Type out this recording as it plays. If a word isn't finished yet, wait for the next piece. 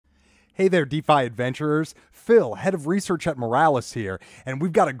Hey there, DeFi adventurers. Phil, head of research at Moralis here, and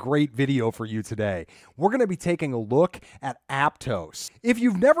we've got a great video for you today. We're going to be taking a look at Aptos. If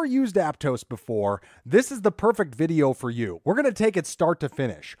you've never used Aptos before, this is the perfect video for you. We're going to take it start to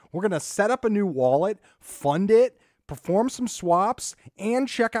finish. We're going to set up a new wallet, fund it, perform some swaps, and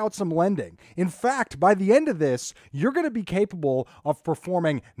check out some lending. In fact, by the end of this, you're going to be capable of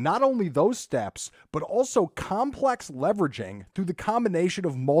performing not only those steps, but also complex leveraging through the combination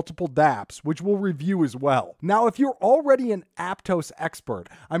of multiple dApps, which we'll review as well. Now, if you're already an Aptos expert,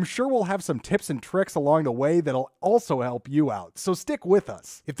 I'm sure we'll have some tips and tricks along the way that'll also help you out, so stick with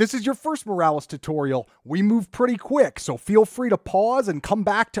us. If this is your first Moralis tutorial, we move pretty quick, so feel free to pause and come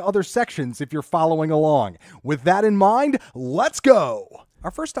back to other sections if you're following along. With that in mind, let's go.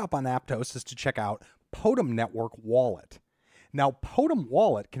 Our first stop on Aptos is to check out Podum Network Wallet. Now, Podum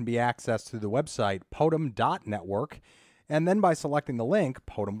Wallet can be accessed through the website podum.network and then by selecting the link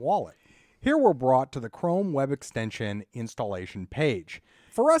Podum Wallet. Here we're brought to the Chrome web extension installation page.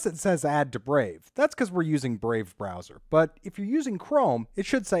 For us, it says add to Brave. That's because we're using Brave browser, but if you're using Chrome, it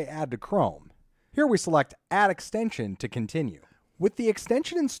should say add to Chrome. Here we select add extension to continue. With the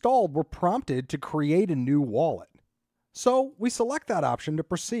extension installed, we're prompted to create a new wallet. So we select that option to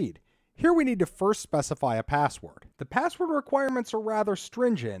proceed. Here we need to first specify a password. The password requirements are rather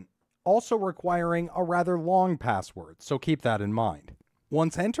stringent, also requiring a rather long password, so keep that in mind.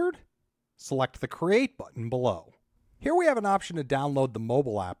 Once entered, select the Create button below. Here we have an option to download the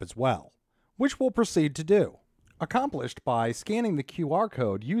mobile app as well, which we'll proceed to do, accomplished by scanning the QR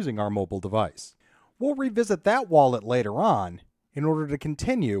code using our mobile device. We'll revisit that wallet later on in order to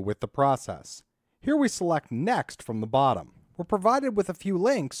continue with the process. Here we select Next from the bottom. We're provided with a few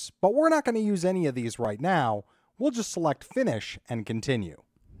links, but we're not going to use any of these right now. We'll just select Finish and Continue.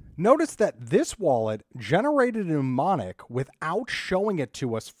 Notice that this wallet generated a mnemonic without showing it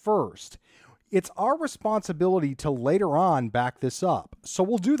to us first. It's our responsibility to later on back this up, so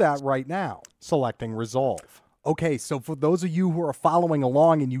we'll do that right now, selecting Resolve. Okay, so for those of you who are following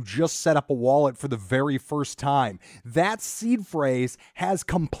along and you just set up a wallet for the very first time, that seed phrase has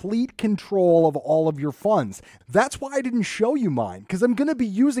complete control of all of your funds. That's why I didn't show you mine, because I'm going to be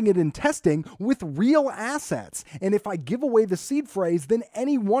using it in testing with real assets. And if I give away the seed phrase, then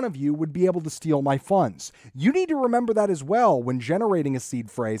any one of you would be able to steal my funds. You need to remember that as well when generating a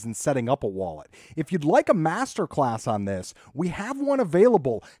seed phrase and setting up a wallet. If you'd like a masterclass on this, we have one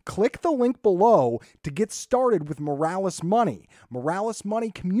available. Click the link below to get started with Moralis Money. Moralis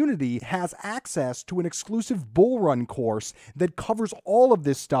Money Community has access to an exclusive bull run course that covers all of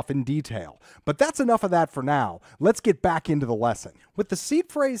this stuff in detail. But that's enough of that for now. Let's get back into the lesson. With the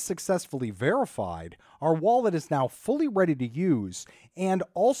seed phrase successfully verified, our wallet is now fully ready to use and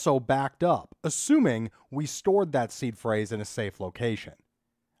also backed up, assuming we stored that seed phrase in a safe location.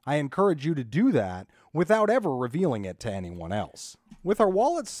 I encourage you to do that without ever revealing it to anyone else. With our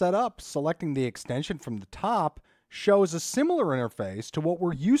wallet set up, selecting the extension from the top shows a similar interface to what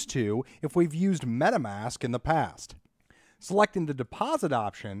we're used to if we've used MetaMask in the past. Selecting the deposit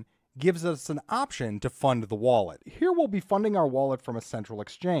option gives us an option to fund the wallet. Here we'll be funding our wallet from a central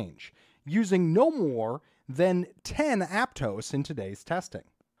exchange, using no more than 10 Aptos in today's testing,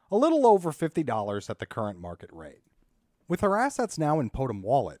 a little over $50 at the current market rate. With our assets now in Podum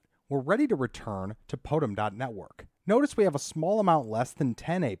Wallet, we're ready to return to podum.network. Notice we have a small amount less than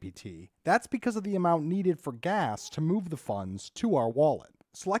 10 APT. That's because of the amount needed for gas to move the funds to our wallet.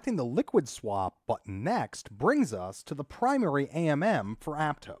 Selecting the Liquid Swap button next brings us to the primary AMM for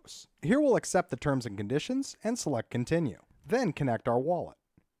Aptos. Here we'll accept the terms and conditions and select Continue. Then connect our wallet.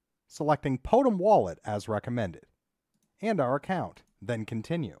 Selecting Podum Wallet as recommended. And our account. Then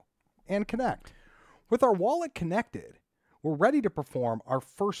Continue. And connect. With our wallet connected, we're ready to perform our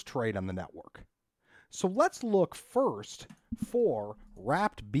first trade on the network. So let's look first for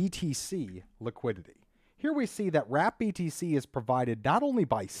wrapped BTC liquidity. Here we see that wrapped BTC is provided not only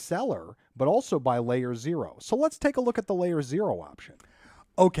by seller, but also by layer 0. So let's take a look at the layer 0 option.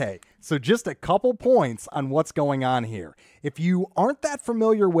 Okay, so just a couple points on what's going on here. If you aren't that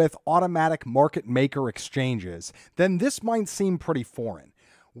familiar with automatic market maker exchanges, then this might seem pretty foreign.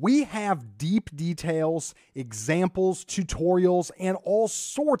 We have deep details, examples, tutorials, and all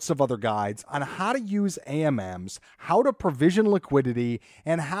sorts of other guides on how to use AMMs, how to provision liquidity,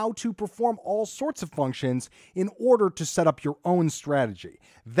 and how to perform all sorts of functions in order to set up your own strategy.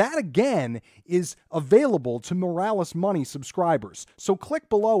 That, again, is available to Moralis Money subscribers, so click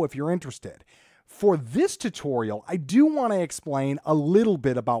below if you're interested. For this tutorial, I do want to explain a little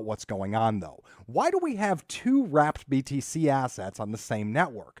bit about what's going on though. Why do we have two wrapped BTC assets on the same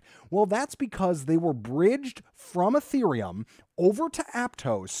network? Well, that's because they were bridged from Ethereum over to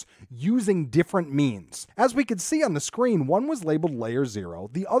Aptos using different means. As we could see on the screen, one was labeled Layer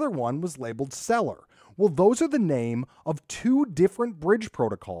 0, the other one was labeled Seller. Well, those are the name of two different bridge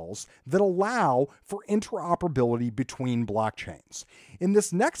protocols that allow for interoperability between blockchains. In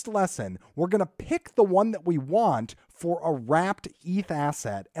this next lesson, we're going to pick the one that we want for a wrapped ETH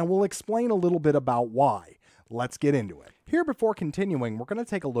asset, and we'll explain a little bit about why. Let's get into it. Here, before continuing, we're going to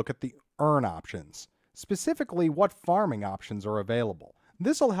take a look at the earn options, specifically what farming options are available.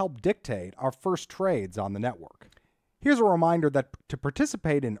 This will help dictate our first trades on the network. Here's a reminder that to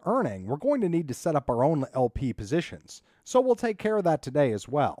participate in earning, we're going to need to set up our own LP positions, so we'll take care of that today as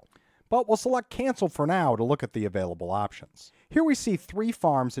well. But we'll select cancel for now to look at the available options. Here we see three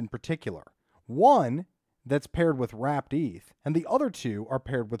farms in particular. One that's paired with wrapped ETH, and the other two are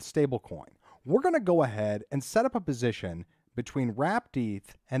paired with stablecoin. We're going to go ahead and set up a position between wrapped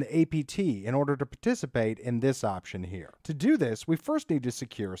ETH and APT in order to participate in this option here. To do this, we first need to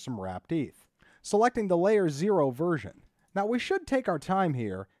secure some wrapped ETH. Selecting the Layer 0 version. Now we should take our time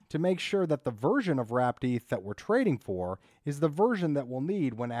here to make sure that the version of wrapped ETH that we're trading for is the version that we'll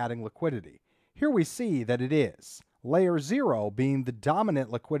need when adding liquidity. Here we see that it is, Layer 0 being the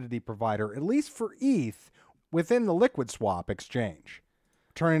dominant liquidity provider, at least for ETH, within the LiquidSwap exchange.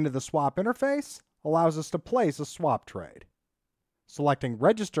 Turning to the swap interface allows us to place a swap trade. Selecting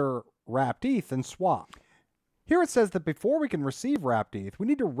Register Wrapped ETH and Swap. Here it says that before we can receive wrapped ETH, we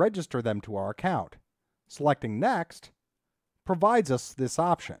need to register them to our account. Selecting Next provides us this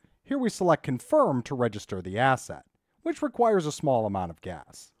option. Here we select Confirm to register the asset, which requires a small amount of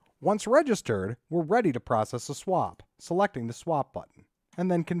gas. Once registered, we're ready to process a swap, selecting the Swap button,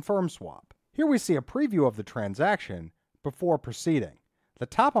 and then Confirm Swap. Here we see a preview of the transaction before proceeding. The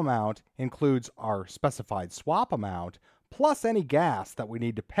top amount includes our specified swap amount, plus any gas that we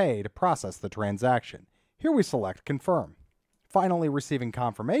need to pay to process the transaction. Here we select Confirm, finally receiving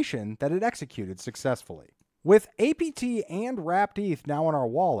confirmation that it executed successfully. With APT and wrapped ETH now in our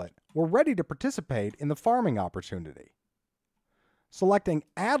wallet, we're ready to participate in the farming opportunity. Selecting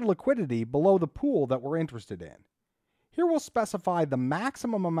Add Liquidity below the pool that we're interested in. Here we'll specify the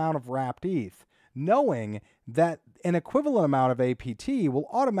maximum amount of wrapped ETH, knowing that an equivalent amount of APT will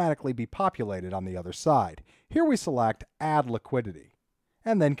automatically be populated on the other side. Here we select Add Liquidity,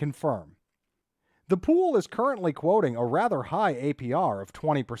 and then Confirm. The pool is currently quoting a rather high APR of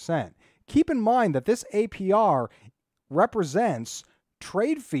 20%. Keep in mind that this APR represents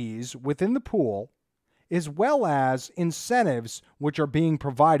trade fees within the pool, as well as incentives which are being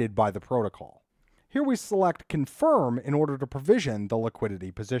provided by the protocol. Here we select Confirm in order to provision the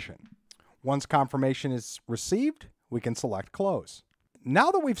liquidity position. Once confirmation is received, we can select Close.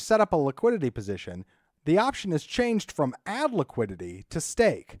 Now that we've set up a liquidity position, the option is changed from Add Liquidity to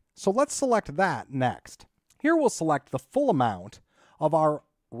Stake, so let's select that next. Here we'll select the full amount of our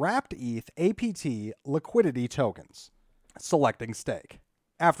wrapped ETH APT liquidity tokens, selecting Stake.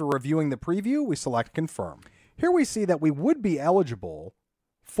 After reviewing the preview, we select Confirm. Here we see that we would be eligible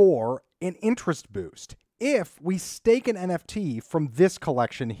for an interest boost if we stake an NFT from this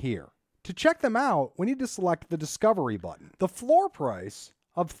collection here. To check them out, we need to select the Discovery button. The floor price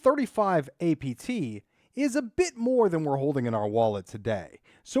of 35 APT is a bit more than we're holding in our wallet today.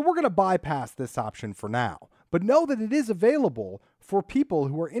 So we're going to bypass this option for now, but know that it is available for people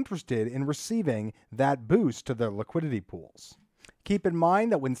who are interested in receiving that boost to their liquidity pools. Keep in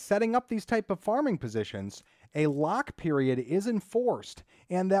mind that when setting up these type of farming positions, a lock period is enforced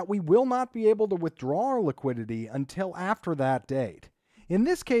and that we will not be able to withdraw our liquidity until after that date. In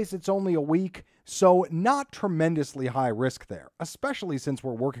this case, it's only a week, so not tremendously high risk there, especially since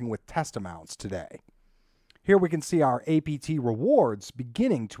we're working with test amounts today. Here we can see our APT rewards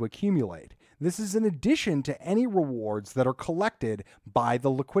beginning to accumulate. This is in addition to any rewards that are collected by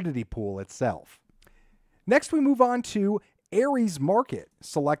the liquidity pool itself. Next, we move on to Aries Market,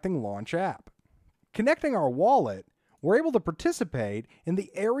 selecting Launch App. Connecting our wallet, we're able to participate in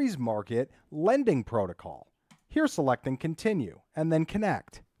the Aries Market lending protocol. Here selecting Continue and then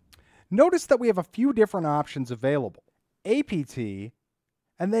Connect. Notice that we have a few different options available. APT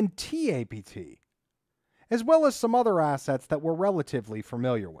and then TAPT, as well as some other assets that we're relatively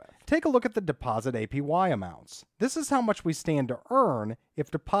familiar with. Take a look at the deposit APY amounts. This is how much we stand to earn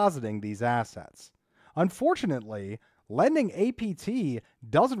if depositing these assets. Unfortunately, lending APT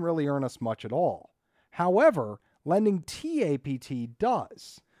doesn't really earn us much at all. However, lending TAPT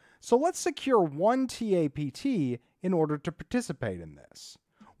does. So let's secure one TAPT in order to participate in this.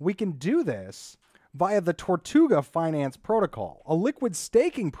 We can do this via the Tortuga Finance Protocol, a liquid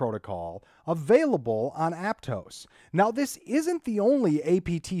staking protocol available on Aptos. Now, this isn't the only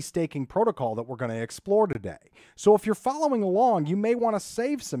APT staking protocol that we're going to explore today. So if you're following along, you may want to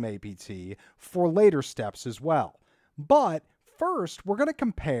save some APT for later steps as well. But first, we're going to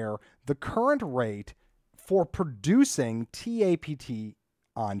compare the current rate for producing TAPT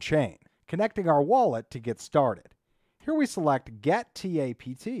on-chain, connecting our wallet to get started. Here we select Get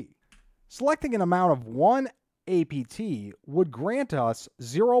TAPT. Selecting an amount of 1 APT would grant us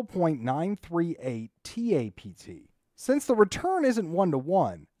 0.938 TAPT. Since the return isn't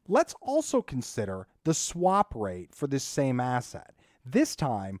one-to-one, let's also consider the swap rate for this same asset, this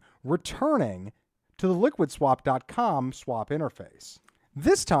time returning to the liquidswap.com swap interface.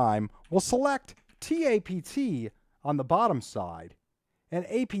 This time, we'll select TAPT on the bottom side and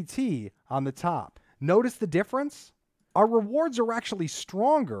APT on the top. Notice the difference? Our rewards are actually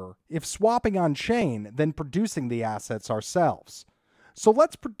stronger if swapping on chain than producing the assets ourselves. So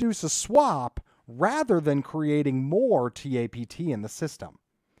let's produce a swap rather than creating more TAPT in the system.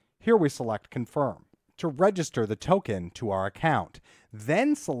 Here we select Confirm to register the token to our account,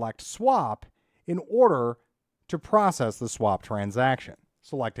 then select Swap in order to process the swap transaction.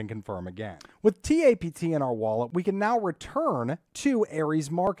 Select and confirm again. With TAPT in our wallet, we can now return to Aries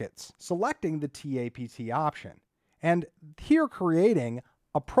Markets, selecting the TAPT option, and here creating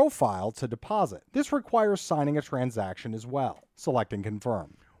a profile to deposit. This requires signing a transaction as well. Select and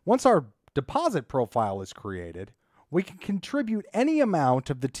confirm. Once our deposit profile is created, we can contribute any amount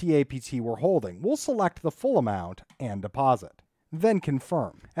of the TAPT we're holding. We'll select the full amount and deposit, then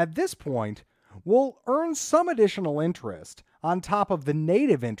confirm. At this point, we'll earn some additional interest on top of the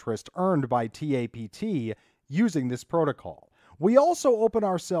native interest earned by TAPT using this protocol. We also open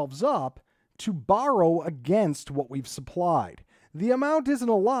ourselves up to borrow against what we've supplied. The amount isn't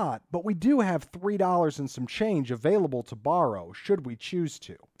a lot, but we do have $3 and some change available to borrow should we choose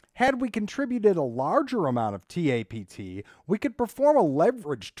to. Had we contributed a larger amount of TAPT, we could perform a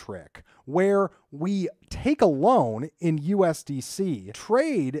leverage trick where we take a loan in USDC,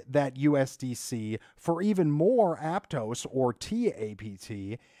 trade that USDC for even more Aptos or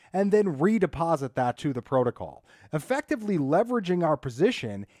TAPT, and then redeposit that to the protocol, effectively leveraging our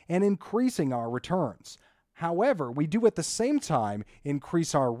position and increasing our returns. However, we do at the same time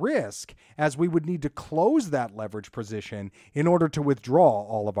increase our risk as we would need to close that leverage position in order to withdraw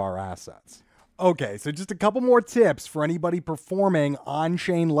all of our assets. Okay, so just a couple more tips for anybody performing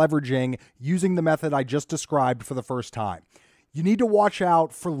on-chain leveraging using the method I just described for the first time. You need to watch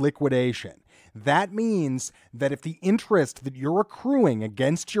out for liquidation. That means that if the interest that you're accruing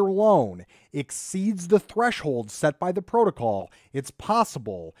against your loan exceeds the threshold set by the protocol, it's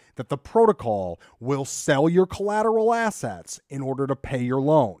possible that the protocol will sell your collateral assets in order to pay your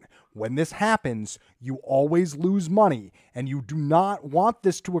loan. When this happens, you always lose money, and you do not want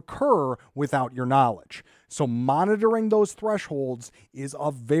this to occur without your knowledge. So monitoring those thresholds is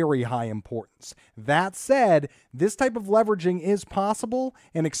of very high importance. That said, this type of leveraging is possible,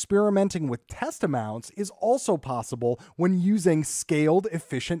 and experimenting with test amounts is also possible when using scaled,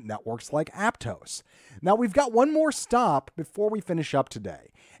 efficient networks like Aptos. Now, we've got one more stop before we finish up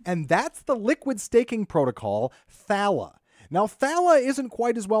today, and that's the liquid staking protocol, Thala. Now, Thala isn't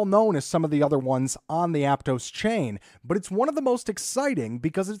quite as well known as some of the other ones on the Aptos chain, but it's one of the most exciting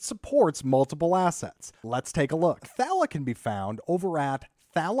because it supports multiple assets. Let's take a look. Thala can be found over at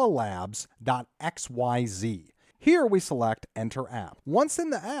thalalabs.xyz. Here we select Enter App. Once in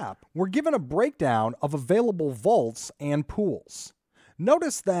the app, we're given a breakdown of available vaults and pools.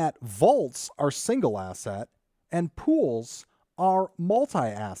 Notice that vaults are single asset and pools are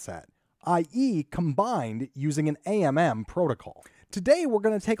multi-asset, i.e. combined using an AMM protocol. Today, we're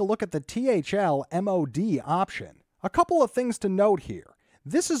going to take a look at the THL MOD option. A couple of things to note here.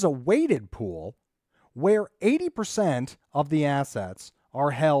 This is a weighted pool where 80% of the assets are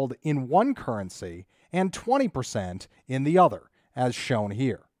held in one currency and 20% in the other, as shown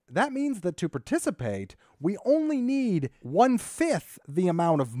here. That means that to participate, we only need 1/5 the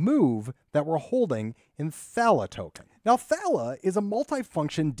amount of move that we're holding in Thala token. Now, Thala is a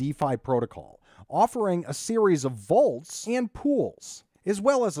multifunction DeFi protocol, offering a series of vaults and pools, as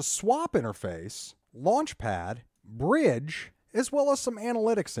well as a swap interface, launchpad, bridge, as well as some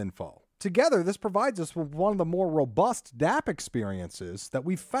analytics info. Together, this provides us with one of the more robust dApp experiences that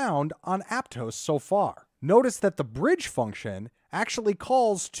we've found on Aptos so far. Notice that the bridge function actually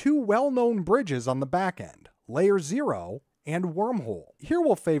calls two well-known bridges on the back end, Layer 0 and Wormhole. Here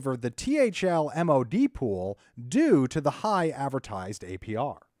we'll favor the THL MOD pool due to the high advertised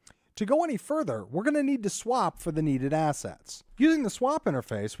APR. To go any further, we're going to need to swap for the needed assets. Using the swap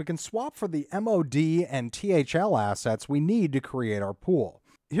interface, we can swap for the MOD and THL assets we need to create our pool.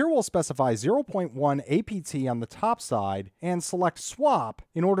 Here we'll specify 0.1 APT on the top side and select swap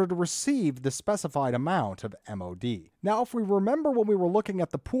in order to receive the specified amount of MOD. Now, if we remember when we were looking at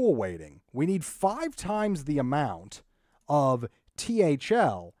the pool weighting, we need 5 times the amount of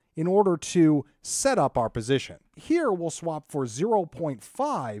THL in order to set up our position. Here we'll swap for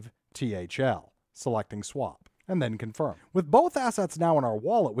 0.5 THL, selecting swap, and then confirm. With both assets now in our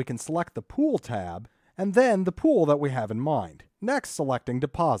wallet, we can select the pool tab and then the pool that we have in mind. Next, selecting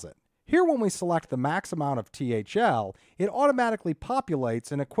deposit. Here, when we select the max amount of THL, it automatically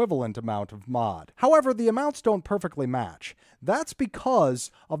populates an equivalent amount of MOD. However, the amounts don't perfectly match. That's because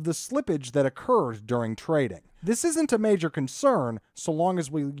of the slippage that occurs during trading. This isn't a major concern so long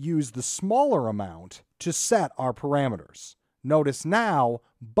as we use the smaller amount to set our parameters. Notice now,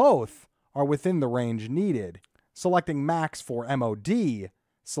 both are within the range needed. Selecting max for MOD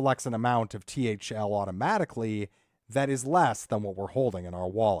selects an amount of THL automatically that is less than what we're holding in our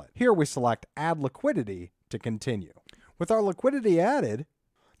wallet. Here we select Add Liquidity to continue. With our liquidity added,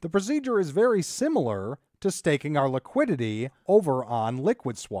 the procedure is very similar to staking our liquidity over on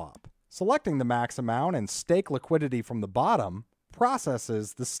LiquidSwap. Selecting the max amount and stake liquidity from the bottom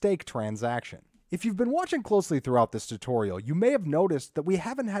processes the stake transaction. If you've been watching closely throughout this tutorial, you may have noticed that we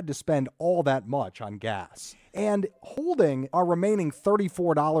haven't had to spend all that much on gas. And holding our remaining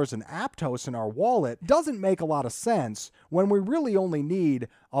 $34 in Aptos in our wallet doesn't make a lot of sense when we really only need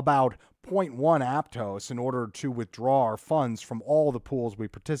about 0.1 Aptos in order to withdraw our funds from all the pools we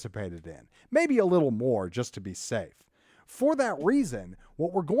participated in. Maybe a little more just to be safe. For that reason,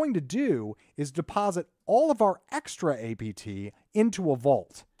 what we're going to do is deposit all of our extra APT into a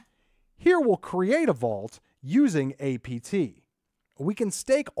vault. Here we'll create a vault using APT. We can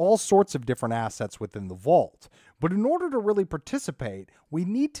stake all sorts of different assets within the vault, but in order to really participate, we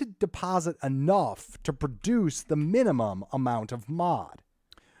need to deposit enough to produce the minimum amount of MOD.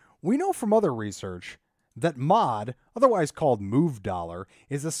 We know from other research that MOD, otherwise called Move Dollar,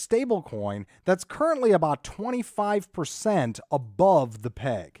 is a stablecoin that's currently about 25% above the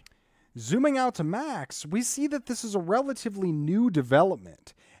peg. Zooming out to Max, we see that this is a relatively new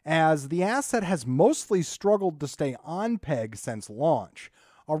development, as the asset has mostly struggled to stay on peg since launch,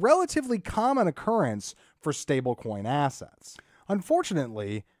 a relatively common occurrence for stablecoin assets.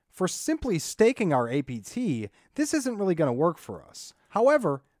 Unfortunately, for simply staking our APT, this isn't really going to work for us.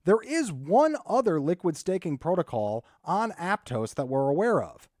 However, there is one other liquid staking protocol on Aptos that we're aware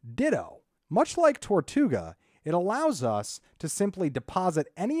of, Ditto. Much like Tortuga, it allows us to simply deposit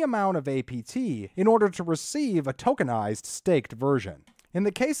any amount of APT in order to receive a tokenized staked version. In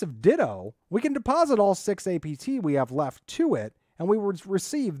the case of Ditto, we can deposit all 6 APT we have left to it, and we would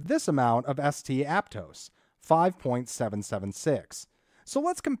receive this amount of ST Aptos, 5.776. So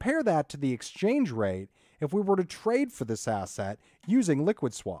let's compare that to the exchange rate if we were to trade for this asset using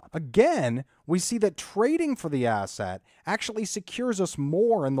LiquidSwap. Again, we see that trading for the asset actually secures us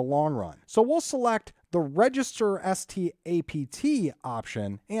more in the long run. So we'll select the Register ST APT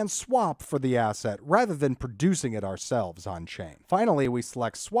option and swap for the asset rather than producing it ourselves on chain. Finally, we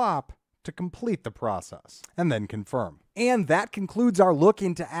select Swap to complete the process and then confirm. And that concludes our look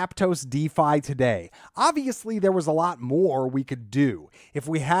into Aptos DeFi today. Obviously, there was a lot more we could do. If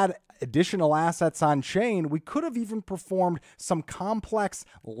we had additional assets on chain, we could have even performed some complex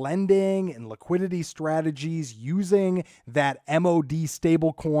lending and liquidity strategies using that MOD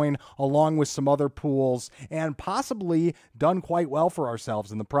stablecoin along with some other pools, and possibly done quite well for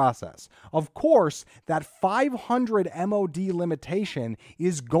ourselves in the process. Of course, that 500 MOD limitation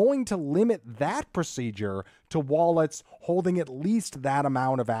is going to limit that procedure to wallets holding at least that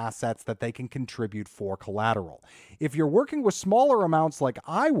amount of assets that they can contribute for collateral. If you're working with smaller amounts like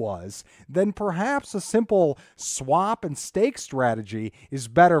I was, then perhaps a simple swap and stake strategy is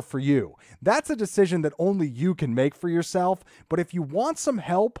better for you. That's a decision that only you can make for yourself, but if you want some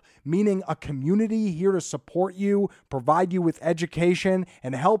help, meaning a community here to support you, provide you with education,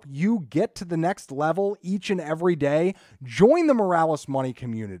 and help you get to the next level each and every day, join the Moralis Money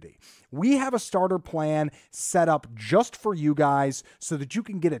community. We have a starter plan set up just for you guys so that you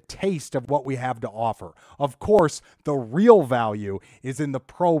can get a taste of what we have to offer. Of course, the real value is in the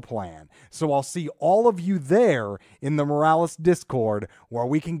pro plan. So I'll see all of you there in the Moralis Discord, where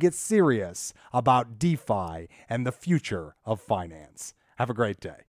we can get serious about DeFi and the future of finance. Have a great day.